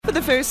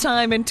the first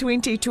time in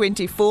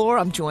 2024,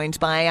 I'm joined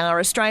by our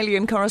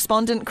Australian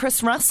correspondent,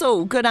 Chris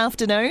Russell. Good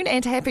afternoon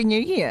and Happy New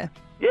Year.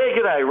 Yeah,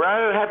 g'day,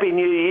 Ro. Happy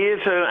New Year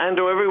and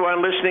to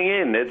everyone listening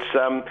in.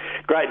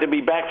 It's great to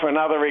be back for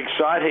another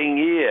exciting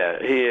year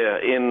here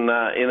in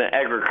the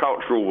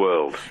agricultural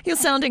world. You're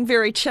sounding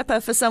very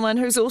chipper for someone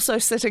who's also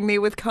sitting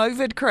there with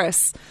COVID,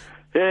 Chris.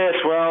 Yes,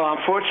 well,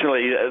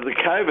 unfortunately, the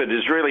COVID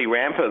is really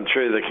rampant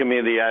through the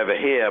community over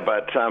here,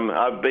 but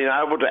I've been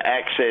able to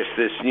access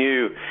this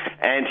new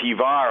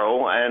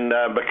antiviral, and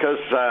because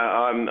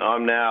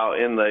I'm now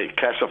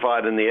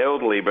classified in the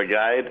elderly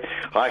brigade,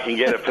 I can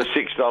get it for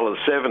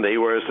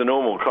 $6.70, whereas the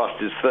normal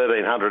cost is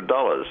 $1,300.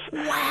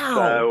 Wow!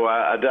 So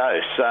a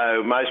dose.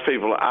 So most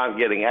people aren't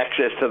getting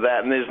access to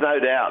that, and there's no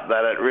doubt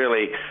that it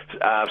really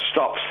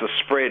stops the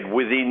spread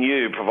within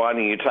you,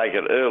 providing you take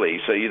it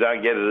early, so you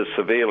don't get it as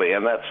severely,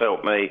 and that's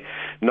helped me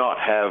not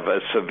have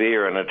as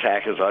severe an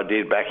attack as I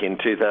did back in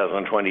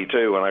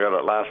 2022 when I got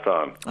it last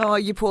time. Oh,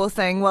 you poor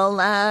thing. Well,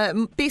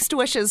 best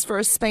wishes for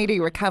a speedy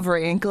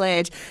recovery and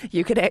glad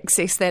you could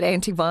access that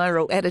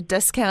antiviral at a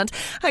discount.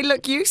 Hey,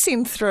 look, you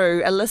send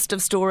through a list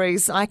of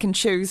stories I can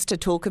choose to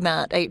talk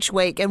about each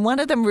week, and one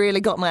of them really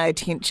got my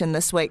attention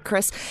this week,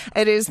 Chris.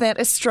 It is that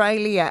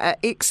Australia are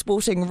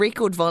exporting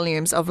record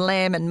volumes of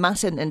lamb and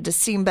mutton in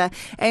December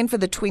and for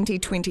the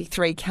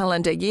 2023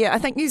 calendar year. I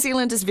think New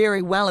Zealand is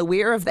very well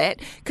aware of that,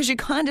 because you're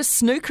kind of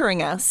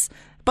snookering us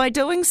by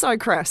doing so,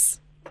 Chris.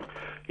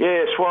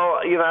 Yes, well,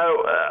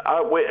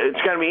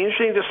 it's going to be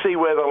interesting to see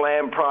where the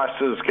lamb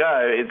prices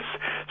go. It's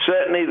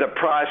certainly the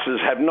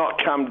prices have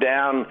not come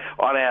down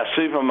on our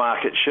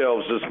supermarket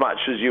shelves as much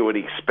as you would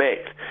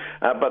expect,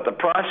 but the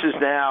price is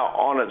now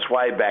on its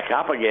way back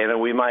up again,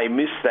 and we may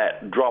miss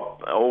that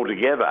drop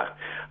altogether.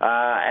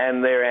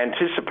 And they're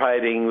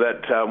anticipating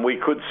that we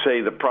could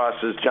see the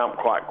prices jump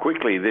quite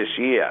quickly this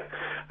year.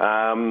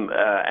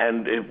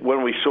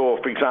 When we saw,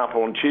 for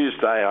example, on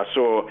Tuesday, I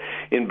saw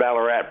in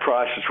Ballarat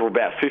prices were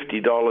about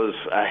 $50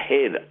 a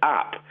head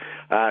up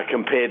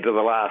compared to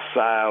the last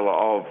sale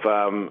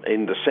of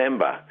in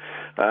December.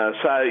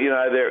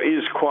 There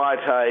is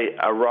quite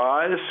a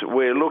rise.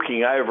 We're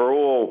looking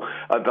overall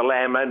at the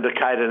lamb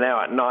indicator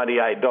now at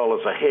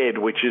 $98 a head,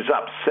 which is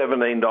up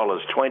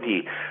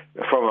 $17.20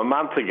 from a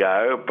month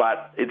ago,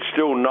 but it's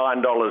still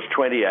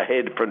 $9.20 a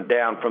head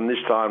down from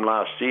this time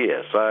last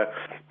year. So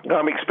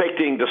I'm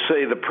expecting to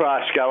see the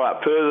price go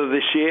up further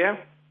this year.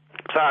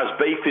 As far as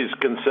beef is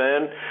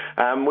concerned,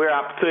 we're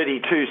up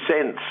 32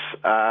 cents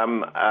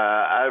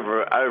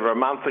over a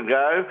month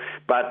ago,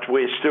 but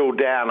we're still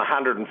down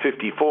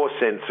 154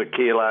 cents a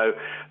kilo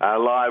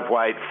live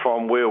weight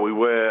from where we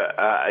were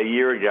a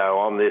year ago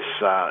on this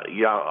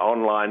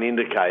online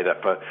indicator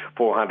for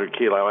 400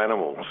 kilo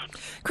animals.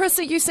 Chris,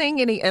 are you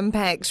seeing any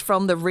impact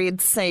from the Red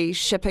Sea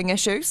shipping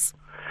issues?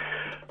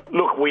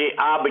 Look, we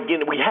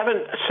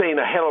haven't seen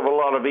a hell of a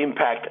lot of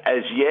impact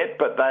as yet,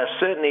 but they're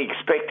certainly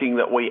expecting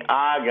that we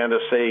are going to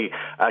see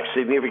a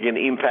significant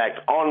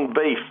impact on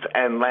beef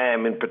and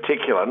lamb in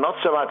particular. Not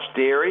so much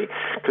dairy,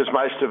 because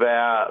most of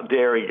our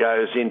dairy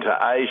goes into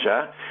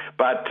Asia,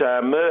 but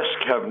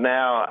Maersk have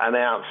now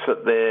announced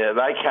that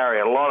they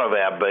carry a lot of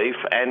our beef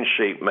and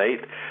sheep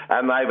meat,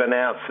 and they've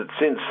announced that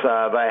since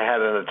they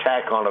had an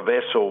attack on a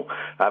vessel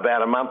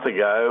about a month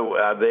ago,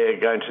 they're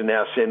going to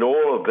now send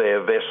all of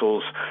their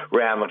vessels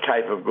round the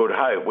Cape of Good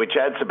Hope, which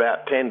adds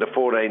about 10 to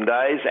 14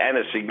 days and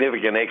a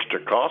significant extra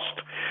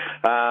cost.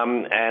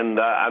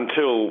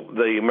 Until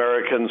the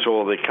Americans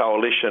or the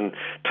coalition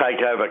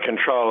take over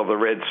control of the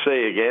Red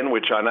Sea again,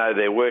 which I know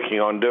they're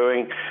working on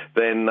doing,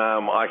 then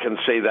I can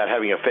see that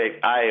having effect,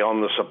 A,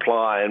 on the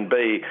supply, and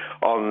B,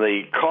 on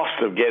the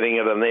cost of getting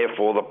it, and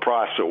therefore the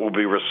price that will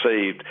be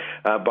received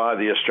by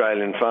the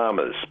Australian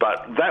farmers.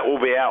 But that will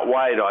be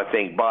outweighed, I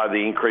think, by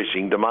the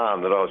increasing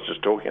demand that I was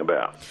just talking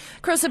about.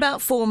 Chris,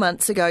 about 4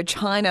 months ago,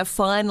 China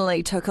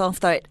finally took off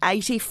that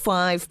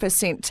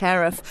 85%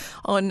 tariff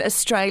on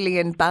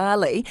Australian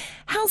barley.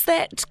 How's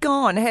that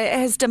gone?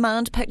 Has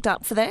demand picked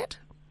up for that?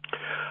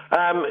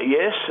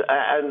 Yes,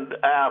 and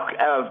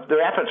the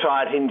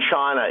appetite in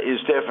China is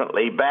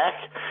definitely back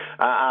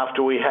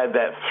after we had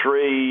that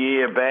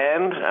 3-year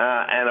ban,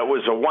 and it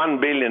was a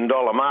 $1 billion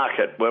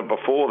market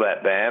before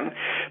that ban.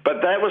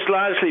 But that was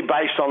largely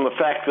based on the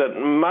fact that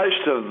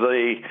most of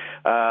the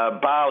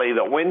barley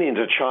that went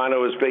into China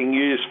was being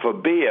used for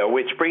beer,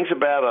 which brings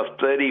about a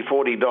 $30,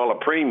 $40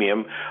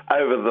 premium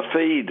over the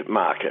feed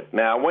market.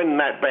 Now, when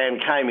that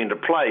ban came into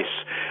place,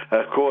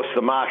 of course,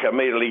 the market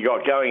immediately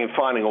got going in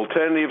finding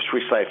alternatives,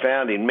 which they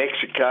found in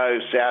Mexico,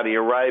 Saudi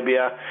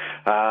Arabia,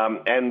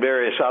 and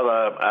various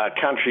other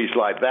countries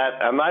like that,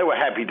 and they were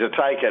happy to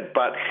take it,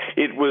 but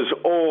it was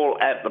all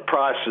at the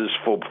prices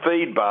for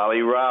feed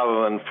barley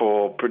rather than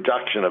for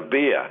production production of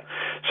beer.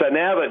 So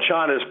now that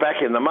China's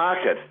back in the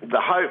market,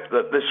 the hope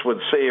that this would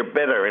see a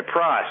better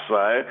price,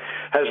 though,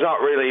 has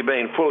not really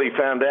been fully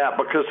found out,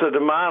 because the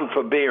demand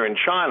for beer in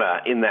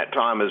China in that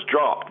time has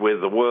dropped,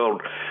 with the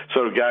world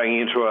sort of going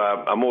into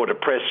a more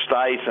depressed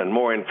state and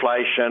more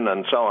inflation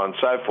and so on and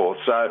so forth.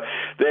 So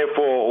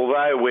therefore,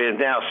 although we're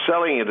now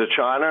selling it to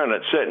China and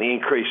it certainly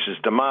increases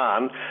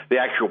demand, the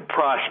actual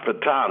price per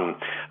tonne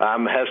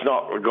has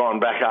not gone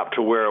back up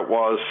to where it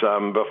was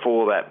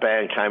before that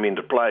ban came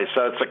into play.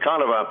 So it's a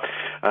kind of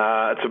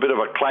it's a bit of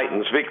a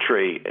Clayton's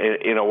victory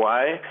in a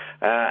way,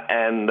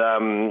 and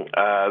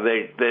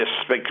they're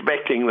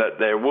expecting that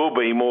there will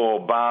be more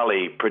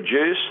barley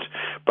produced,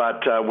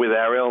 but with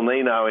our El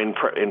Nino, in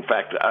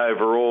fact,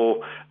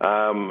 overall,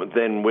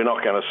 then we're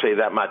not going to see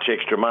that much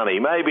extra money.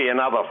 Maybe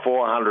another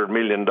 $400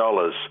 million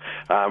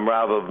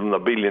rather than the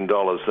 $1 billion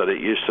that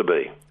it used to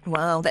be.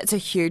 Wow, that's a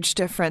huge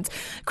difference.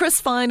 Chris,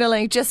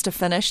 finally, just to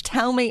finish,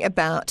 tell me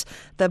about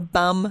the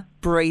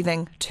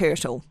bum-breathing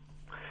turtle.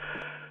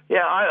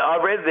 Yeah, I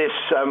read this.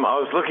 I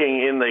was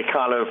looking in the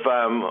kind of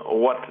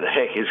what the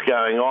heck is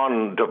going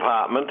on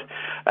department,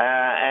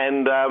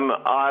 and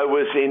I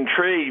was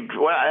intrigued.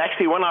 Well,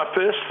 actually, when I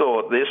first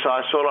thought this,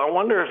 I thought, I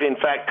wonder if, in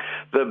fact,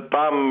 the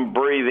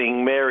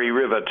bum-breathing Mary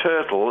River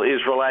turtle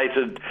is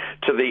related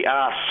to the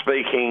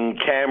arse-speaking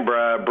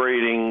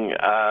Canberra-breeding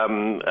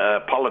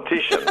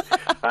politician.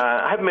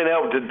 I haven't been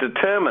able to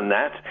determine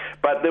that,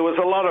 but there was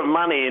a lot of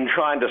money in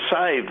trying to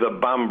save the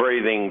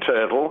bum-breathing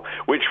turtle,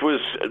 which was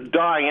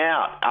dying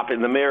out up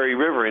in the Mary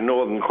River in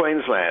northern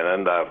Queensland,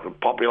 and the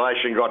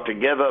population got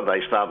together.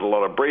 They started a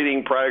lot of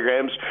breeding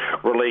programs,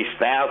 released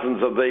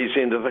thousands of these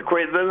into the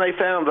creek. Then they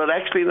found that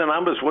actually the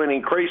numbers weren't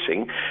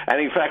increasing,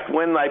 and in fact,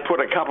 when they put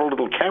a couple of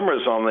little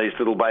cameras on these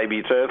little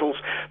baby turtles,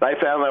 they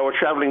found they were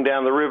travelling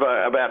down the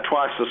river about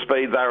twice the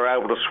speed they were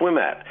able to swim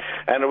at.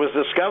 And it was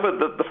discovered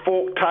that the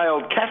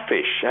fork-tailed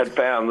catfish had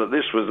found that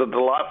this was a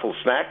delightful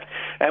snack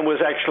and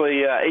was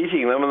actually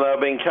eating them, and they were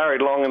being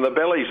carried along in the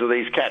bellies of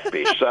these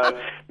catfish. So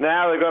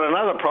now they've got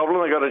another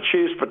problem. They've got to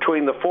choose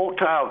between the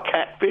fork-tailed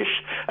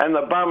catfish and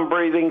the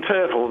bum-breathing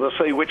turtle to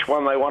see which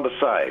one they want to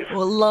save.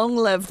 Well, long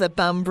live the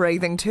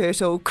bum-breathing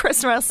turtle.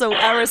 Chris Russell,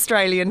 our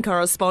Australian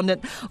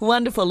correspondent.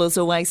 Wonderful as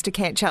always to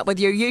catch up with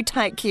you. You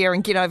take care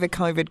and get over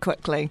COVID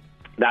quickly.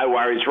 No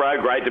worries,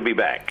 Ro. Great to be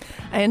back.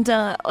 And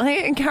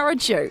I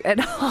encourage you at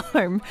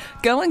home,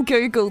 go and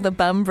Google the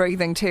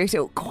bum-breathing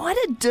turtle. Quite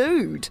a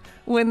dude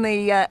when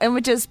the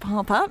images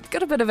pop up.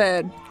 Got a bit of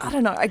a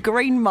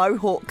green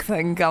mohawk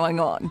thing going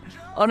on.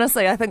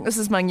 Honestly, I think this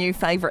is my new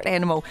favourite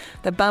animal,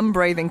 the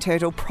bum-breathing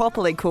turtle,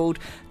 properly called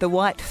the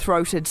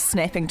white-throated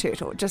snapping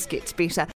turtle. It just gets better.